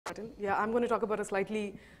Yeah, I'm going to talk about a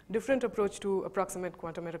slightly different approach to approximate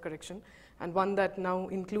quantum error correction, and one that now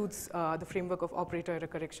includes the framework of operator error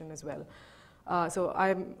correction as well. So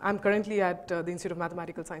I'm currently at the Institute of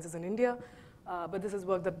Mathematical Sciences in India, but this is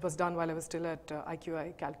work that was done while I was still at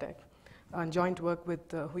IQI Caltech, and joint work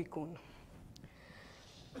with Hui Kuhn.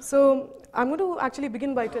 So I'm going to actually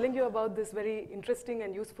begin by telling you about this very interesting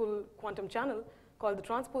and useful quantum channel called the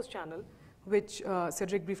transpose channel, which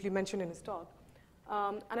Cedric briefly mentioned in his talk.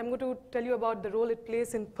 And I'm going to tell you about the role it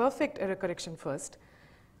plays in perfect error correction first,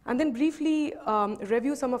 and then briefly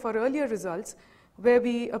review some of our earlier results where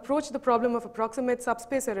we approach the problem of approximate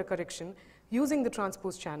subspace error correction using the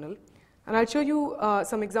transpose channel. And I'll show you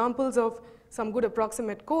some examples of some good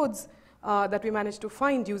approximate codes that we managed to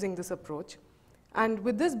find using this approach. And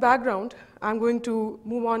with this background, I'm going to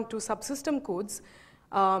move on to subsystem codes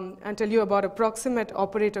and tell you about approximate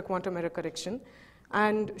operator quantum error correction,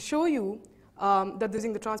 and show you that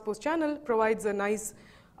using the transpose channel provides a nice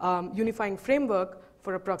unifying framework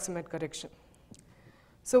for approximate correction.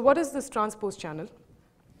 So what is this transpose channel?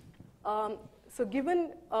 So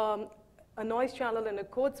given a noise channel and a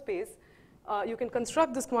code space, you can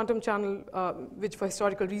construct this quantum channel, which for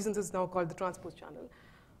historical reasons is now called the transpose channel.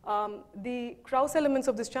 The Krauss elements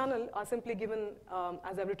of this channel are simply given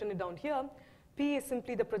as I've written it down here. P is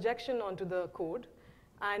simply the projection onto the code,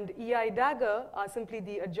 and EI dagger are simply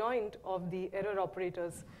the adjoint of the error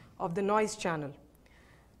operators of the noise channel.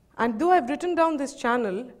 And though I've written down this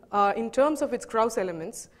channel in terms of its Krauss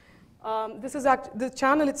elements, the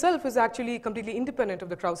channel itself is actually completely independent of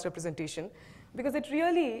the Krauss representation, because it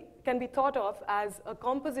really can be thought of as a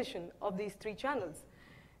composition of these three channels.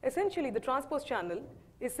 Essentially, the transpose channel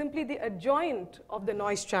is simply the adjoint of the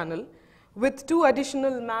noise channel with two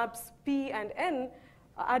additional maps P and N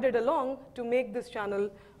added along to make this channel,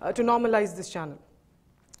 to normalize this channel.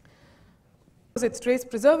 It's trace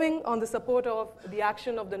preserving on the support of the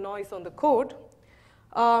action of the noise on the code.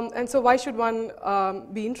 And so why should one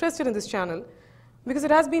be interested in this channel? Because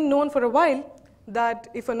it has been known for a while that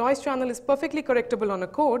if a noise channel is perfectly correctable on a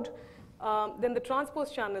code, then the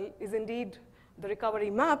transpose channel is indeed the recovery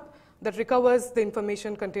map that recovers the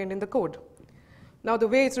information contained in the code. Now, the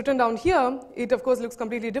way it's written down here, it of course looks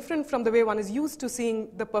completely different from the way one is used to seeing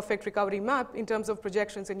the perfect recovery map in terms of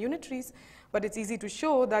projections and unitaries, but it's easy to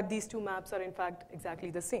show that these two maps are in fact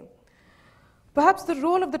exactly the same. Perhaps the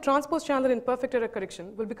role of the transpose channel in perfect error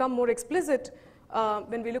correction will become more explicit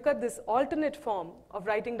when we look at this alternate form of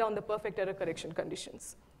writing down the perfect error correction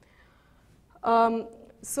conditions.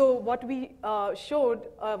 So what we showed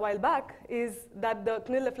a while back is that the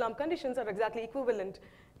Knill-Leflam conditions are exactly equivalent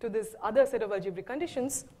to this other set of algebraic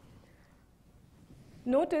conditions.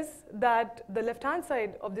 Notice that the left-hand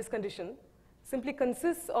side of this condition simply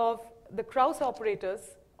consists of the Krauss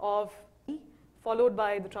operators of E followed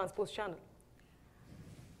by the transpose channel.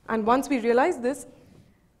 And once we realize this,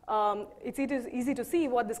 it's easy to see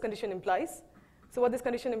what this condition implies. So what this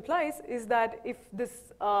condition implies is that if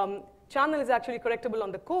this channel is actually correctable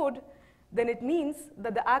on the code, then it means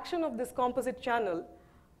that the action of this composite channel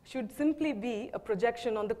should simply be a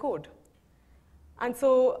projection on the code. And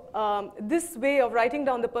so this way of writing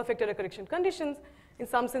down the perfect error correction conditions in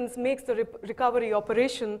some sense makes the recovery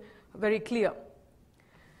operation very clear.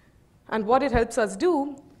 And what it helps us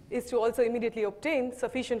do is to also immediately obtain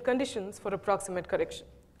sufficient conditions for approximate correction.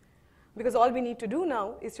 Because all we need to do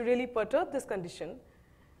now is to really perturb this condition,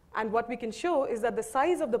 and what we can show is that the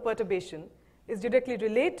size of the perturbation is directly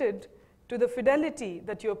related to the fidelity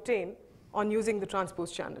that you obtain on using the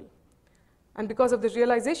transpose channel. And because of this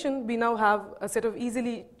realization, we now have a set of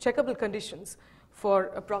easily checkable conditions for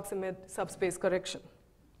approximate subspace correction.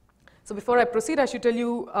 So before I proceed, I should tell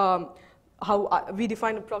you how we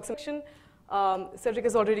define approximation. Cedric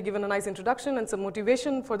has already given a nice introduction and some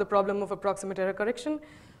motivation for the problem of approximate error correction.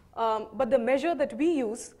 But the measure that we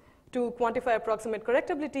use to quantify approximate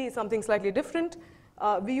correctability is something slightly different.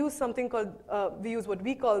 We use something called, we use what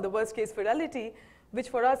we call the worst case fidelity, which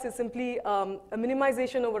for us is simply a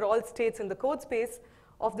minimization over all states in the code space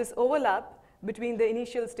of this overlap between the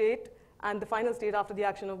initial state and the final state after the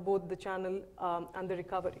action of both the channel and the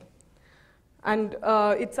recovery. And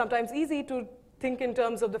it's sometimes easy to think in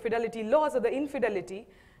terms of the fidelity loss or the infidelity,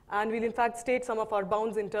 and we'll in fact state some of our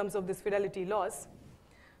bounds in terms of this fidelity loss.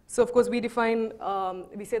 So of course we define,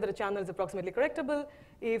 we say that a channel is approximately correctable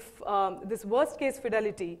if this worst case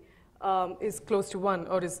fidelity is close to 1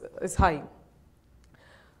 or is high.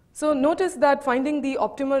 So notice that finding the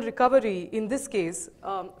optimal recovery in this case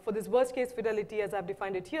for this worst case fidelity as I've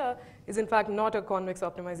defined it here is in fact not a convex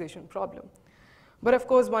optimization problem. But of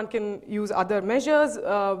course, one can use other measures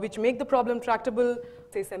which make the problem tractable,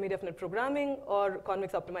 say semi-definite programming or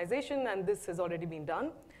convex optimization, and this has already been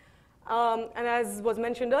done. And as was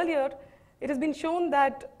mentioned earlier, it has been shown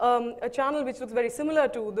that a channel which looks very similar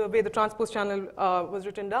to the way the transpose channel was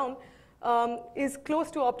written down is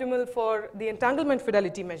close to optimal for the entanglement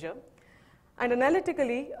fidelity measure. And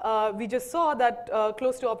analytically, we just saw that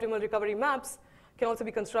close to optimal recovery maps can also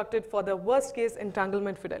be constructed for the worst case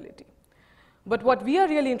entanglement fidelity. But what we are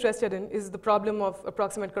really interested in is the problem of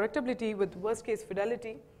approximate correctability with worst case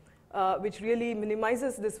fidelity, which really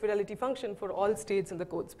minimizes this fidelity function for all states in the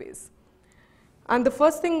code space. And the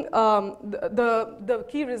first thing, the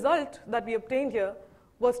key result that we obtained here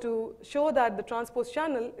was to show that the transpose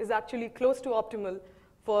channel is actually close to optimal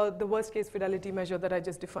for the worst case fidelity measure that I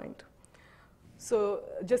just defined. So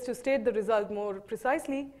just to state the result more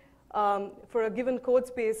precisely, for a given code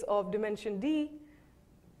space of dimension D,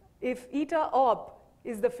 if eta op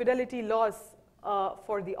is the fidelity loss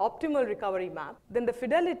for the optimal recovery map, then the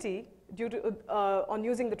fidelity due to, on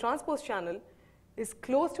using the transpose channel is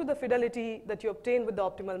close to the fidelity that you obtain with the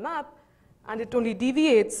optimal map, and it only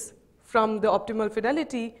deviates from the optimal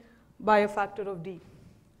fidelity by a factor of D.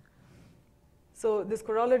 So this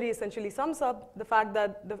corollary essentially sums up the fact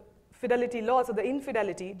that the fidelity loss or the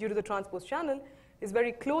infidelity due to the transpose channel is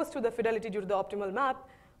very close to the fidelity due to the optimal map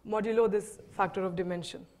modulo this factor of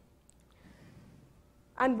dimension.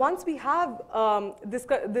 And once we have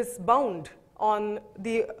this bound on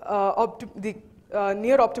the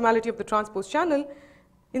near optimality of the transpose channel,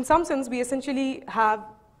 in some sense we essentially have,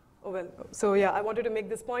 I wanted to make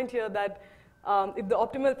this point here that if the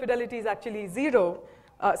optimal fidelity is actually zero,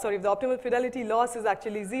 if the optimal fidelity loss is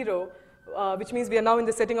actually zero, which means we are now in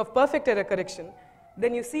the setting of perfect error correction,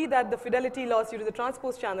 then you see that the fidelity loss due to the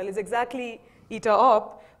transpose channel is exactly eta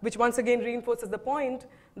op, which once again reinforces the point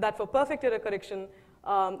that for perfect error correction,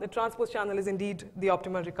 the transpose channel is indeed the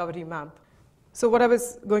optimal recovery map. So what I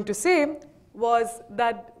was going to say was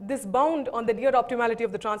that this bound on the near optimality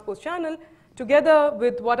of the transpose channel, together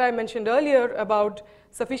with what I mentioned earlier about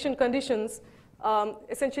sufficient conditions,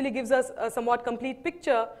 essentially gives us a somewhat complete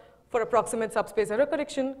picture for approximate subspace error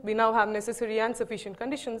correction. We now have necessary and sufficient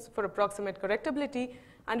conditions for approximate correctability,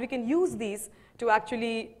 and we can use these to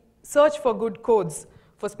actually search for good codes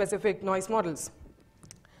for specific noise models.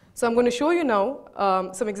 So I'm going to show you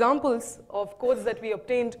now some examples of codes that we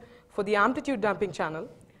obtained for the amplitude damping channel.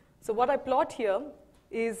 So what I plot here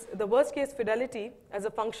is the worst case fidelity as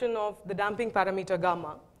a function of the damping parameter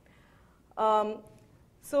gamma.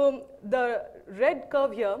 So the red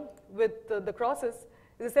curve here with the crosses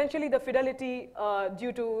is essentially the fidelity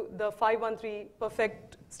due to the 513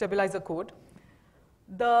 perfect stabilizer code.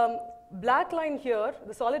 The black line here,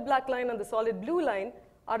 the solid black line and the solid blue line,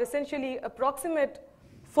 are essentially approximate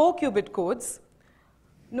 4-qubit codes.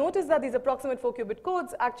 Notice that these approximate 4-qubit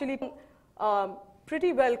codes actually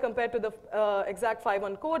pretty well compared to the exact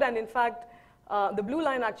 5-1 code, and in fact, the blue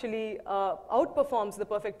line actually outperforms the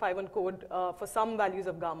perfect 5-1 code for some values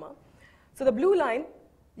of gamma. So the blue line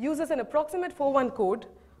uses an approximate 4-1 code,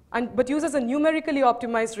 but uses a numerically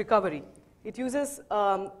optimized recovery. It uses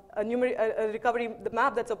a recovery, the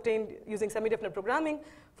map that's obtained using semi-definite programming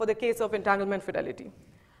for the case of entanglement fidelity.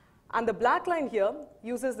 And the black line here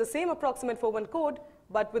uses the same approximate 4-1 code,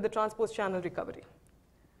 but with the transpose channel recovery.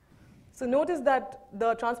 So notice that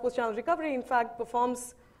the transpose channel recovery, in fact,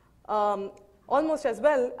 performs almost as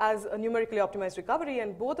well as a numerically optimized recovery,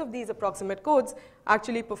 and both of these approximate codes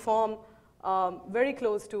actually perform very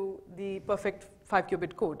close to the perfect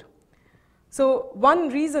 5-qubit code. So one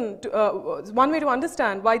reason, one way to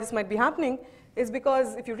understand why this might be happening is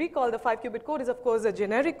because if you recall, the 5-qubit code is of course a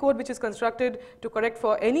generic code which is constructed to correct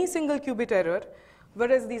for any single qubit error,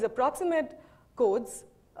 whereas these approximate codes,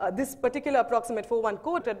 this particular approximate 4-1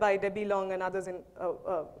 code read by Debbie Long and others in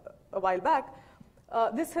a while back,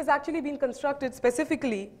 this has actually been constructed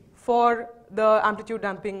specifically for the amplitude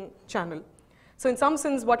damping channel. So in some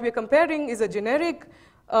sense, what we're comparing is a generic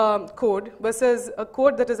code versus a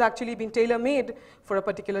code that has actually been tailor-made for a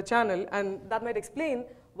particular channel, and that might explain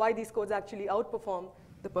why these codes actually outperform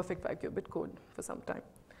the perfect 5-qubit code for some time.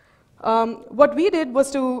 What we did was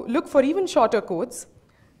to look for even shorter codes.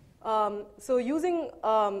 So using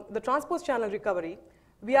the transpose channel recovery,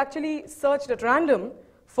 we actually searched at random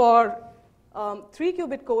for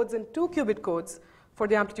 3-qubit codes and 2-qubit codes for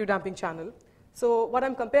the amplitude damping channel. So what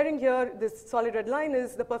I'm comparing here, this solid red line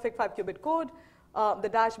is the perfect 5-qubit code. The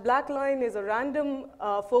dashed black line is a random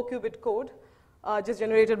 4-qubit code just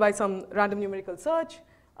generated by some random numerical search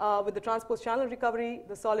with the transpose channel recovery.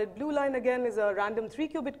 The solid blue line again is a random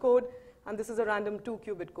 3-qubit code, and this is a random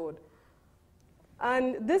 2-qubit code.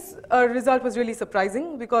 And this result was really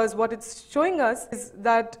surprising, because what it's showing us is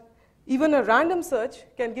that even a random search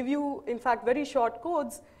can give you, in fact, very short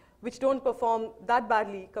codes which don't perform that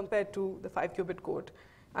badly compared to the 5-qubit code.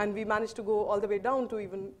 And we managed to go all the way down to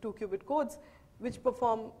even 2-qubit codes, which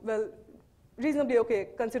perform, well, reasonably okay,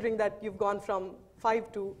 considering that you've gone from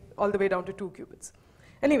 5 to all the way down to 2 qubits.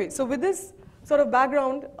 Anyway, so with this sort of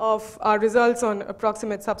background of our results on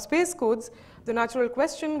approximate subspace codes, the natural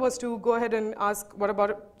question was to go ahead and ask, what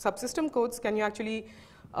about subsystem codes? Can you actually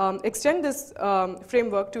extend this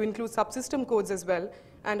framework to include subsystem codes as well?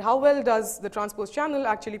 And how well does the transpose channel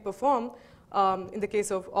actually perform in the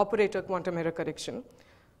case of operator quantum error correction?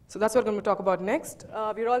 So that's what I'm going to talk about next.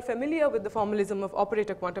 We're all familiar with the formalism of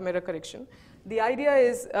operator quantum error correction. The idea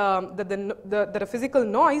is that a physical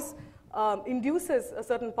noise induces a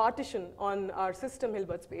certain partition on our system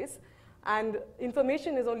Hilbert space, and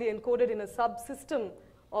information is only encoded in a subsystem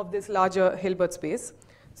of this larger Hilbert space.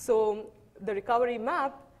 So the recovery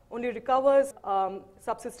map only recovers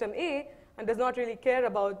subsystem A and does not really care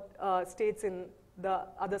about states in the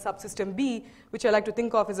other subsystem B, which I like to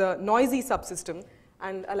think of as a noisy subsystem,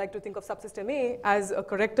 and I like to think of subsystem A as a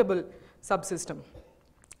correctable subsystem.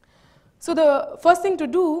 So the first thing to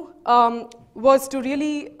do was to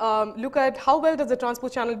really look at how well does the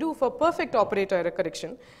transpose channel do for perfect operator error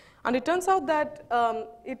correction. And it turns out that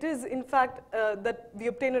it is, in fact, that we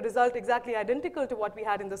obtain a result exactly identical to what we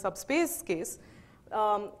had in the subspace case,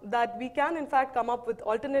 that we can, in fact, come up with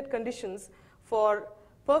alternate conditions for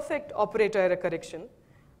perfect operator error correction.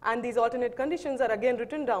 And these alternate conditions are again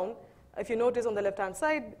written down. If you notice on the left-hand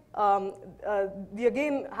side, we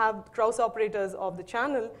again have Krauss operators of the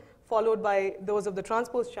channel followed by those of the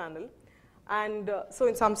transpose channel. And so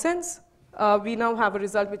in some sense, we now have a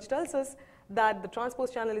result which tells us that the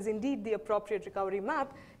transpose channel is indeed the appropriate recovery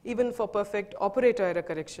map, even for perfect operator error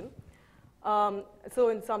correction. So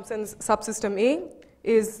in some sense, subsystem A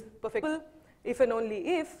is perfect if and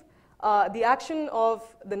only if the action of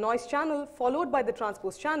the noise channel followed by the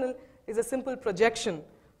transpose channel is a simple projection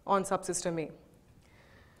on subsystem A.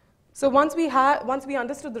 So once we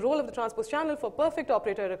understood the role of the transpose channel for perfect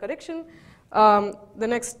operator error correction, the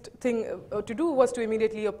next thing to do was to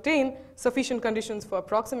immediately obtain sufficient conditions for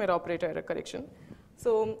approximate operator error correction.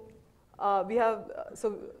 So we have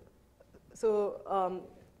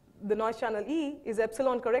the noise channel E is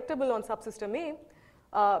epsilon correctable on subsystem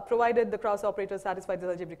A, provided the Krauss operator satisfies the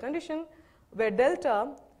algebraic condition, where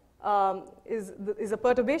delta is a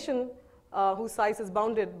perturbation whose size is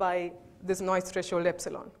bounded by this noise threshold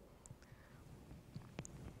epsilon.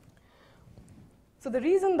 So the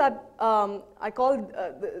reason that I call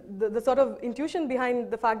the sort of intuition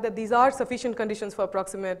behind the fact that these are sufficient conditions for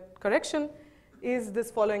approximate correction is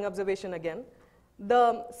this following observation again.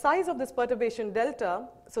 The size of this perturbation delta,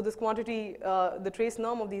 so this quantity, the trace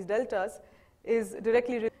norm of these deltas, is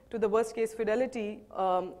directly related to the worst case fidelity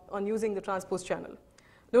on using the transpose channel.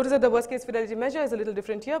 Notice that the worst case fidelity measure is a little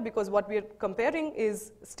different here, because what we are comparing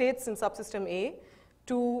is states in subsystem A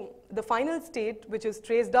to the final state, which is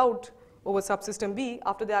traced out over subsystem B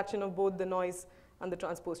after the action of both the noise and the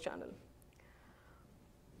transpose channel.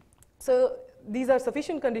 So these are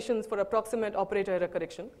sufficient conditions for approximate operator error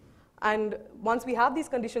correction. And once we have these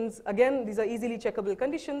conditions, again, these are easily checkable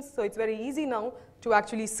conditions, so it's very easy now to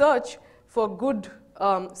actually search for good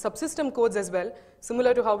subsystem codes as well,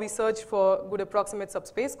 similar to how we search for good approximate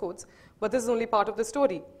subspace codes, but this is only part of the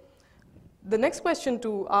story. The next question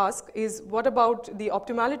to ask is, what about the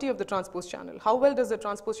optimality of the transpose channel? How well does the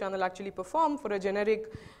transpose channel actually perform for a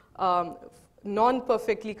generic,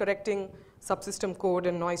 non-perfectly correcting subsystem code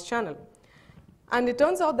and noise channel? And it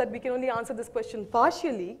turns out that we can only answer this question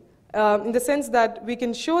partially, in the sense that we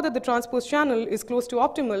can show that the transpose channel is close to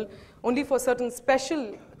optimal only for certain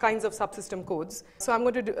special kinds of subsystem codes. So I'm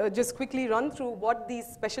going to just quickly run through what these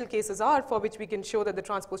special cases are for which we can show that the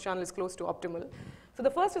transpose channel is close to optimal. So the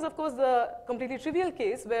first is, of course, the completely trivial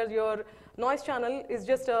case where your noise channel is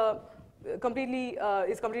just completely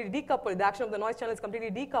decoupled. The action of the noise channel is completely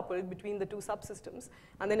decoupled between the two subsystems.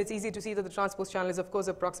 And then it's easy to see that the transpose channel is, of course,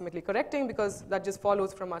 approximately correcting, because that just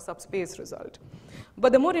follows from our subspace result.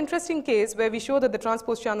 But the more interesting case where we show that the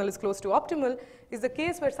transpose channel is close to optimal is the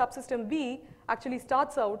case where subsystem B actually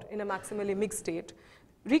starts out in a maximally mixed state.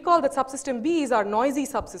 Recall that subsystem B is our noisy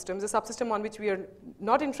subsystem, the subsystem on which we are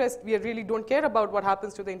not interested, we really don't care about what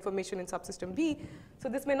happens to the information in subsystem B. So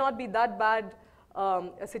this may not be that bad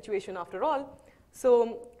a situation after all.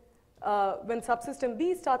 So when subsystem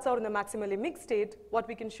B starts out in a maximally mixed state, what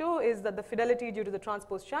we can show is that the fidelity due to the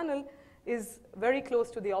transpose channel is very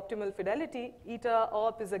close to the optimal fidelity. Eta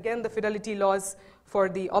op is again the fidelity laws for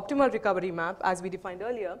the optimal recovery map as we defined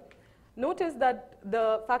earlier. notice that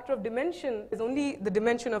the factor of dimension is only the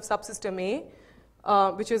dimension of subsystem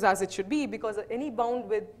A, which is as it should be, because any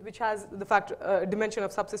bound which has the factor dimension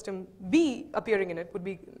of subsystem B appearing in it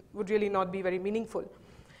would really not be very meaningful.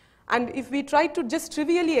 And if we try to just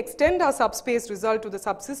trivially extend our subspace result to the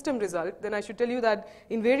subsystem result, then I should tell you that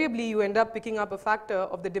invariably you end up picking up a factor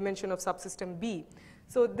of the dimension of subsystem B.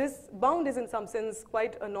 So this bound is in some sense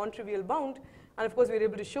quite a non-trivial bound, and of course we're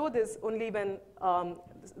able to show this only when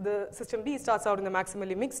the system B starts out in the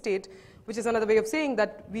maximally mixed state, which is another way of saying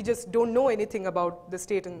that we just don't know anything about the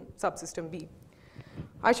state in subsystem B.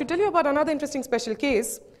 I should tell you about another interesting special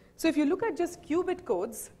case. So if you look at just qubit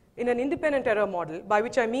codes in an independent error model, by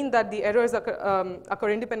which I mean that the errors occur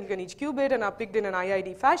independently on each qubit and are picked in an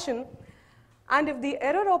IID fashion, and if the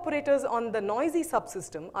error operators on the noisy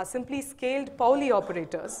subsystem are simply scaled Pauli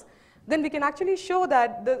operators, then we can actually show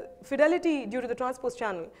that the fidelity due to the transpose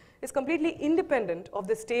channel is completely independent of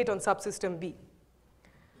the state on subsystem B.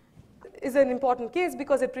 Is an important case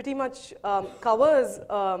because it pretty much covers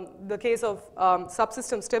the case of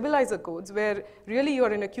subsystem stabilizer codes, where really you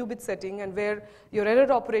are in a qubit setting and where your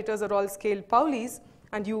error operators are all scaled Paulis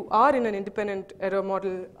and you are in an independent error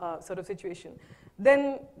model sort of situation.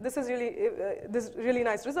 Then this is really, this really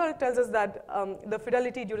nice result tells us that the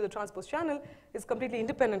fidelity due to the transpose channel is completely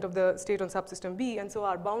independent of the state on subsystem B, and so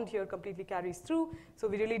our bound here completely carries through, so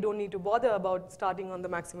we really don't need to bother about starting on the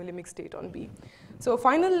maximally mixed state on B. So a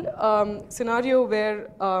final scenario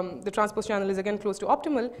where the transpose channel is again close to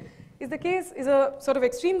optimal is a sort of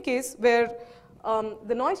extreme case where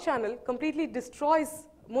the noise channel completely destroys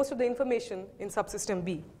most of the information in subsystem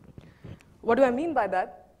B. What do I mean by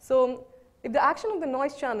that? So if the action of the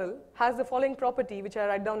noise channel has the following property, which I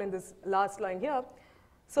write down in this last line here,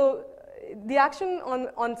 so the action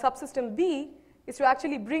on subsystem B is to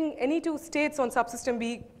actually bring any two states on subsystem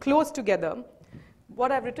B close together.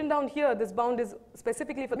 What I've written down here, this bound is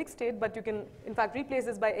specifically for mixed state, but you can in fact replace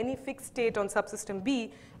this by any fixed state on subsystem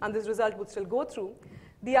B, and this result would still go through.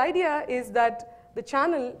 The idea is that the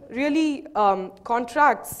channel really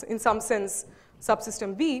contracts in some sense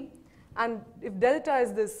subsystem B, and if delta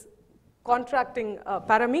is this contracting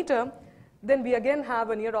parameter, then we again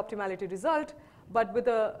have a near optimality result, but with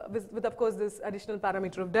of course this additional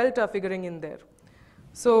parameter of delta figuring in there.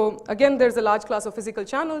 So again, there's a large class of physical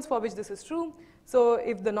channels for which this is true. So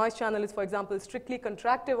if the noise channel is, for example, strictly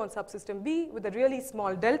contractive on subsystem B with a really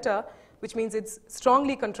small delta, which means it's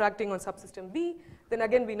strongly contracting on subsystem B, then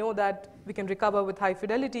again we know that we can recover with high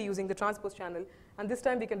fidelity using the transpose channel, and this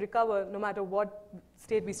time we can recover no matter what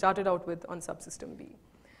state we started out with on subsystem B.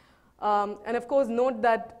 And of course, note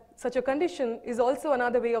that such a condition is also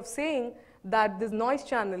another way of saying that this noise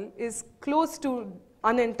channel is close to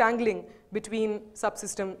unentangling between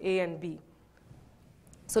subsystem A and B.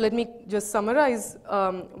 So let me just summarize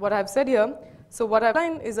what I've said here. So what I've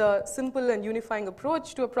done is a simple and unifying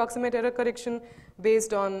approach to approximate error correction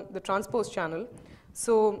based on the transpose channel.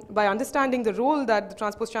 So by understanding the role that the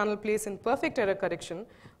transpose channel plays in perfect error correction,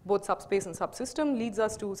 both subspace and subsystem, leads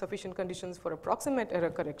us to sufficient conditions for approximate error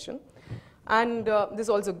correction. And this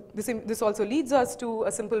also leads us to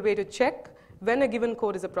a simple way to check when a given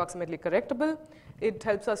code is approximately correctable. It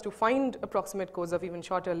helps us to find approximate codes of even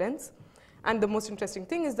shorter lengths. And the most interesting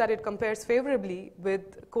thing is that it compares favorably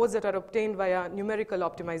with codes that are obtained via numerical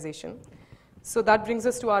optimization. So that brings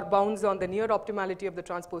us to our bounds on the near optimality of the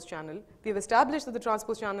transpose channel. We've established that the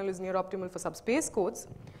transpose channel is near optimal for subspace codes.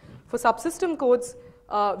 For subsystem codes,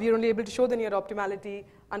 we are only able to show the near optimality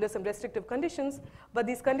under some restrictive conditions, but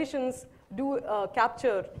these conditions do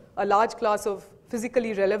capture a large class of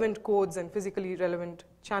physically relevant codes and physically relevant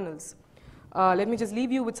channels. Let me just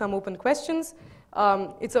leave you with some open questions.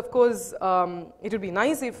 It's of course, it would be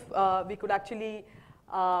nice if we could actually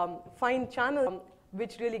find channels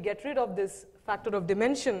which really get rid of this factor of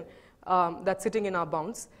dimension that's sitting in our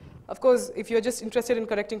bounds. Of course, if you're just interested in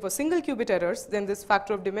correcting for single qubit errors, then this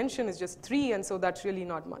factor of dimension is just 3, and so that's really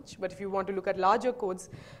not much. But if you want to look at larger codes,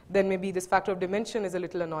 then maybe this factor of dimension is a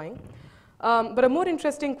little annoying. But a more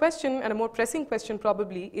interesting question, and a more pressing question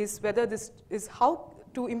probably, is whether this is how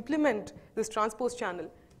to implement this transpose channel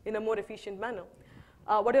in a more efficient manner.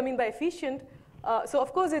 What do I mean by efficient? So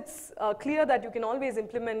of course, it's clear that you can always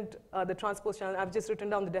implement the transpose channel. I've just written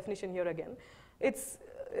down the definition here again.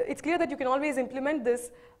 It's clear that you can always implement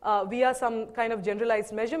this via some kind of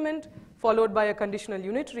generalized measurement followed by a conditional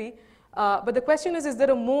unitary. But the question is there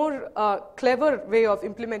a more clever way of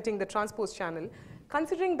implementing the transpose channel,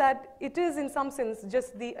 considering that it is in some sense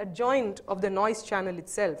just the adjoint of the noise channel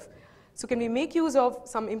itself? So can we make use of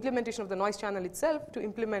some implementation of the noise channel itself to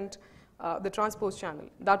implement the transpose channel?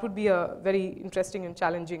 That would be a very interesting and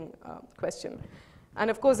challenging question. And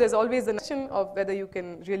of course, there's always the question of whether you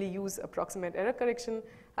can really use approximate error correction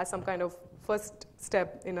as some kind of first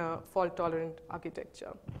step in a fault-tolerant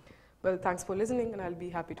architecture. Well, thanks for listening, and I'll be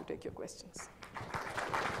happy to take your questions.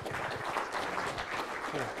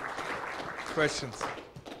 Cool. Questions?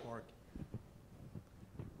 Mark.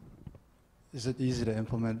 Is it easy to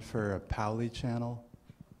implement for a Pauli channel,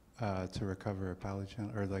 to recover a Pauli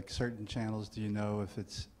channel? Or like certain channels, do you know if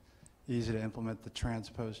it's easy to implement the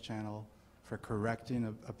transpose channel for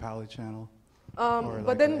correcting a Pauli channel? But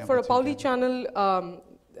like then for a Pauli channel? channel,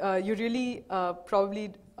 you really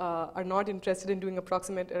probably are not interested in doing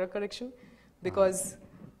approximate error correction, because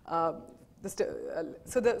the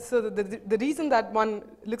reason that one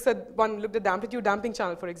looked at the amplitude damping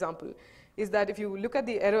channel, for example, is that if you look at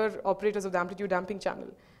the error operators of the amplitude damping channel,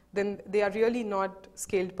 then they are really not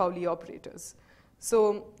scaled Pauli operators.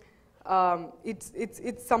 So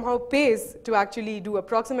it somehow pays to actually do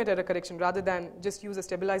approximate error correction rather than just use a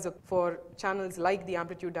stabilizer for channels like the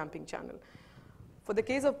amplitude damping channel. For the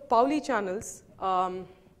case of Pauli channels,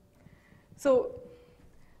 so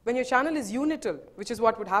when your channel is unital, which is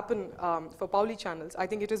what would happen for Pauli channels, I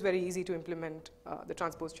think it is very easy to implement the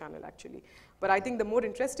transpose channel, actually. But I think the more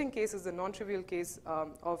interesting case is the non-trivial case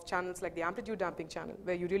of channels like the amplitude damping channel,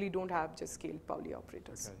 where you really don't have just scaled Pauli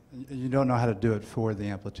operators. Okay. You don't know how to do it for the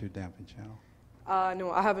amplitude damping channel?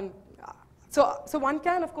 No, I haven't. So one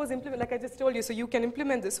can, of course, implement, like I just told you, so you can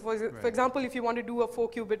implement this. For example, if you want to do a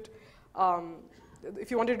 4-qubit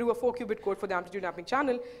code for the amplitude damping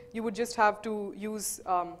channel, you would just have to use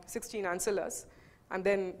 16 ancillars, and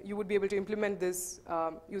then you would be able to implement this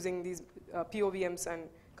using these POVMs and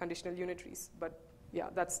conditional unitaries. But yeah,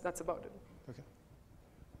 that's about it. Okay.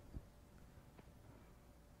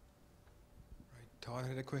 Right, Todd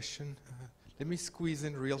had a question. Let me squeeze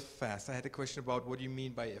in real fast. I had a question about what you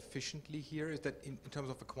mean by efficiently here. Is that in terms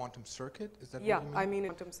of a quantum circuit? Is that yeah, what you mean? I mean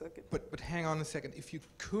quantum circuit. But hang on a second. If you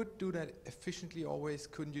could do that efficiently always,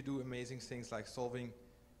 couldn't you do amazing things like solving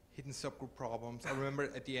hidden subgroup problems? I remember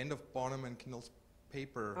at the end of Bonham and Kindle's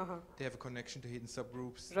paper, they have a connection to hidden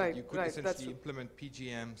subgroups. Right, that you could essentially implement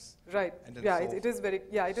PGMs. Right. And then yeah, it is very.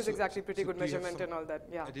 Yeah, it is so, exactly pretty good do you have measurement and all that.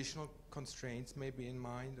 Yeah. Additional constraints maybe in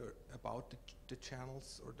mind or about the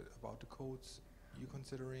channels or about the codes you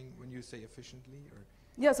considering when you say efficiently? Or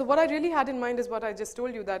yeah. So what I really had in mind is what I just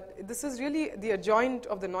told you, that this is really the adjoint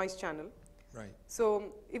of the noise channel. Right.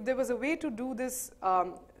 So if there was a way to do this,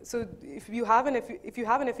 so if you have an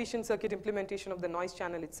efficient circuit implementation of the noise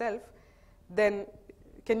channel itself, then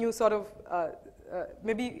can you sort of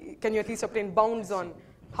maybe can you at least obtain bounds on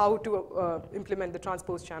how to implement the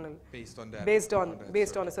transpose channel based on that? Based on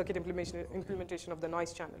a circuit implementation of the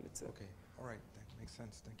noise channel itself. Okay. All right. That makes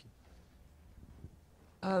sense. Thank you.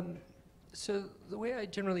 So the way I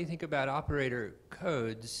generally think about operator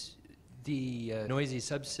codes, the noisy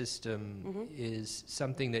subsystem is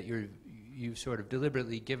something that you've sort of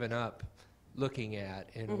deliberately given up looking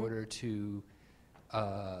at in order to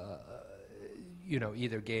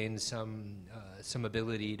either gain some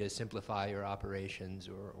ability to simplify your operations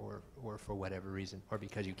or for whatever reason, or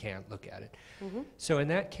because you can't look at it. So in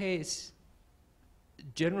that case,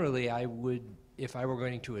 generally I would, if I were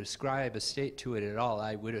going to ascribe a state to it at all,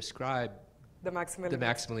 I would ascribe the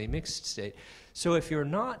maximally mixed state. So if you're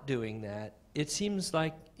not doing that, it seems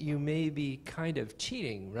like you may be kind of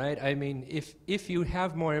cheating, right? I mean, if you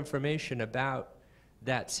have more information about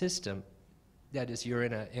that system, that is, you're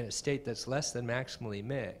in a state that's less than maximally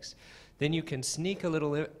mixed, then you can sneak a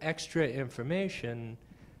little extra information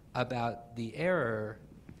about the error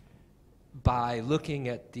by looking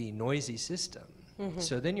at the noisy system.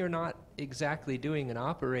 So then you're not exactly doing an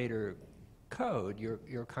operator code.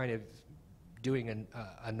 You're kind of doing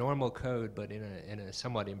a normal code, but in a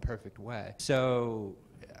somewhat imperfect way. So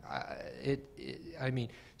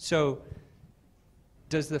so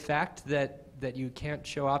does the fact that you can't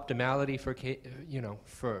show optimality for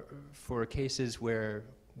cases where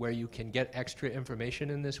you can get extra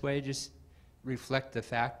information in this way just reflect the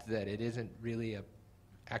fact that it isn't really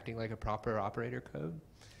acting like a proper operator code?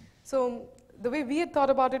 So the way we had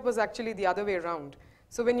thought about it was actually the other way around.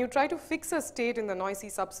 So when you try to fix a state in the noisy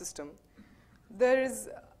subsystem,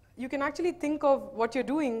 you can actually think of what you're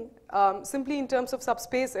doing simply in terms of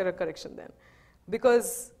subspace error correction then,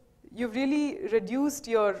 because you've really reduced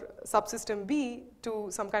your subsystem B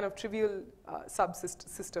to some kind of trivial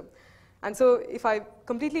subsystem. And so if I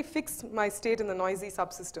completely fix my state in the noisy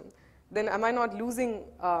subsystem, then am I not losing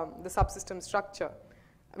the subsystem structure?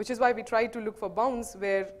 Which is why we try to look for bounds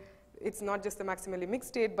where it's not just the maximally mixed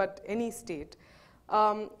state, but any state.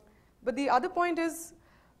 But the other point is,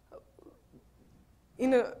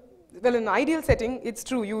 well, in an ideal setting, it's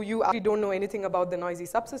true. You actually don't know anything about the noisy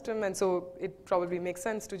subsystem, and so it probably makes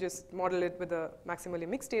sense to just model it with a maximally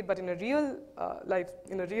mixed state. But in a real life,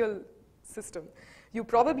 in a real system, you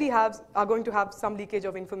probably are going to have some leakage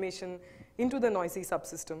of information into the noisy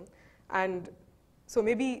subsystem. And so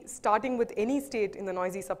maybe starting with any state in the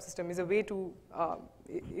noisy subsystem is a way to,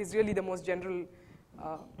 is really the most general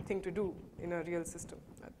thing to do in a real system.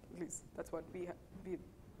 At least that's what we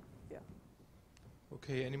yeah.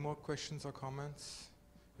 Okay, any more questions or comments?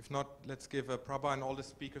 If not, let's give Prabha and all the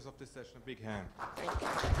speakers of this session a big hand.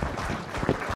 Thank you.